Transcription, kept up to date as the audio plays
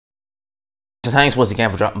So thanks once again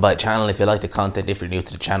for dropping by the channel. If you like the content, if you're new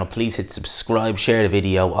to the channel, please hit subscribe, share the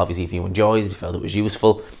video. Obviously, if you enjoyed it, if you felt it was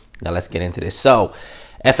useful. Now let's get into this. So,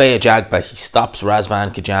 FA Ajagba, he stops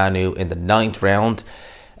Razvan Cojanu in the 9th round.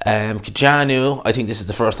 Cojanu, I think this is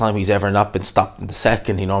the first time he's ever not been stopped in the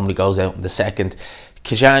second. He normally goes out in the second.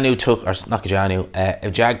 Ajagba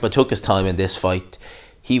took his time in this fight.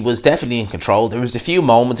 He was definitely in control. There was a few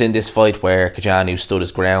moments in this fight where Cojanu stood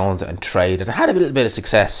his ground and traded and had a little bit of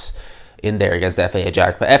success in there against FA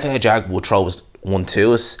Ajagba. FA Ajagba would throw one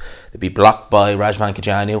to us. They'd be blocked by Razvan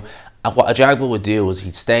Cojanu. And what Ajagba would do is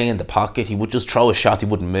he'd stay in the pocket. He would just throw a shot. He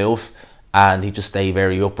wouldn't move. And he'd just stay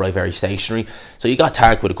very upright, very stationary. So he got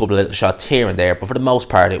tagged with a couple of little shots here and there. But for the most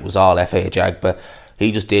part, it was all FA Ajagba.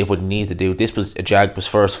 He just did what he needed to do. This was Ajagba's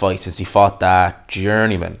first fight since he fought that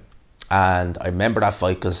Journeyman. And I remember that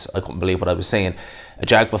fight because I couldn't believe what I was saying.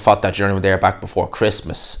 Ajagba fought that Journeyman there back before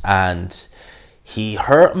Christmas. And he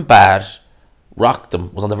hurt him bad, rocked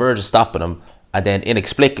him, was on the verge of stopping him. And then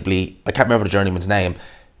inexplicably, I can't remember the Journeyman's name,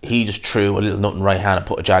 he just threw a little nothing right hand and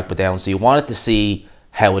put Ajagba down. So you wanted to see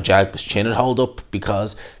how Ajagba's chin would hold up,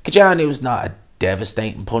 because Cojanu is not a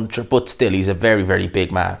devastating puncher, but still he's a very, very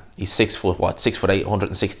big man. He's 6 foot, what, 6'8",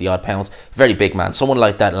 160 odd pounds. Very big man. Someone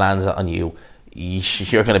like that lands on you,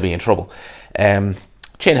 you're going to be in trouble.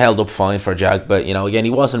 Chin held up fine for Ajagba. You know, again,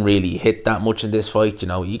 he wasn't really hit that much in this fight. You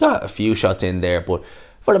know, you got a few shots in there, but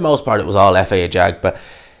for the most part, it was all FA Ajagba.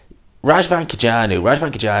 Razvan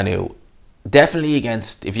Cojanu, definitely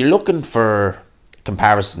against, if you're looking for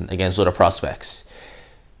comparison against other prospects,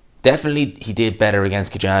 definitely he did better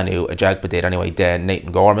against Cojanu. Ajagba did anyway. Then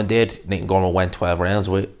Nathan Gorman did. Nathan Gorman went 12 rounds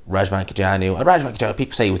with Razvan Cojanu. And Razvan Cojanu,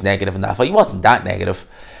 people say he was negative in that fight. He wasn't that negative.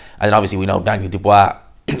 And then obviously we know Daniel Dubois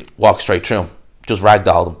walked straight through him. Just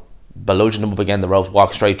ragdolled him. Bludgeoned him up again the ropes,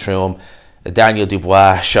 walked straight through him. Daniel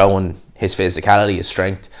Dubois showing his physicality, his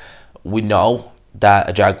strength. We know that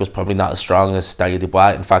Ajagba was probably not as strong as Daniel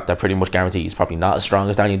Dubois. In fact, I pretty much guarantee he's probably not as strong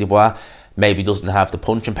as Daniel Dubois. Maybe doesn't have the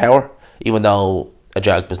punching power, even though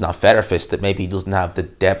Ajagba's not feather fisted. Maybe he doesn't have the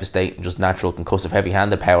devastating, just natural concussive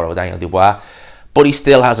heavy-handed power of Daniel Dubois, but he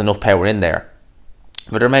still has enough power in there.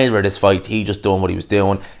 For the remainder of this fight, he just doing what he was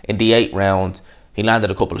doing. In the 8th round, he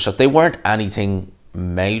landed a couple of shots. They weren't anything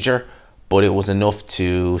major, but it was enough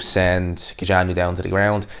to send Cojanu down to the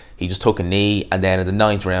ground. He just took a knee, and then in the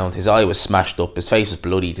 9th round, his eye was smashed up, his face was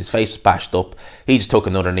bloodied, his face was bashed up. He just took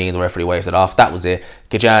another knee and the referee waved it off. That was it.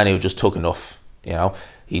 Cojanu just took enough, you know.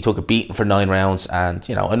 He took a beating for 9 rounds, and,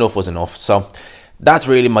 you know, enough was enough. So that's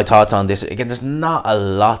really my thoughts on this. Again, there's not a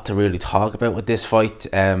lot to really talk about with this fight.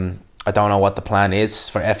 I don't know what the plan is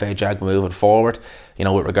for FA Ajagba moving forward, you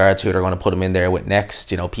know, with regard to who they're going to put him in there with next.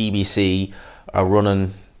 You know, PBC are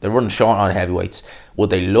running, they're running short on heavyweights. Would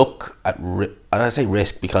they look at, and I say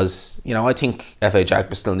risk because, you know, I think FA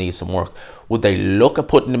Ajagba still needs some work. Would they look at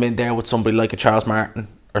putting him in there with somebody like a Charles Martin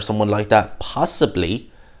or someone like that? Possibly,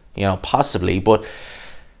 you know, possibly, but,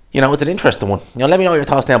 you know, it's an interesting one. You know, let me know your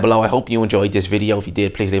thoughts down below. I hope you enjoyed this video. If you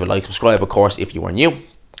did, please leave a like, subscribe, of course, if you are new.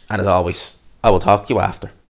 And as always, I will talk to you after.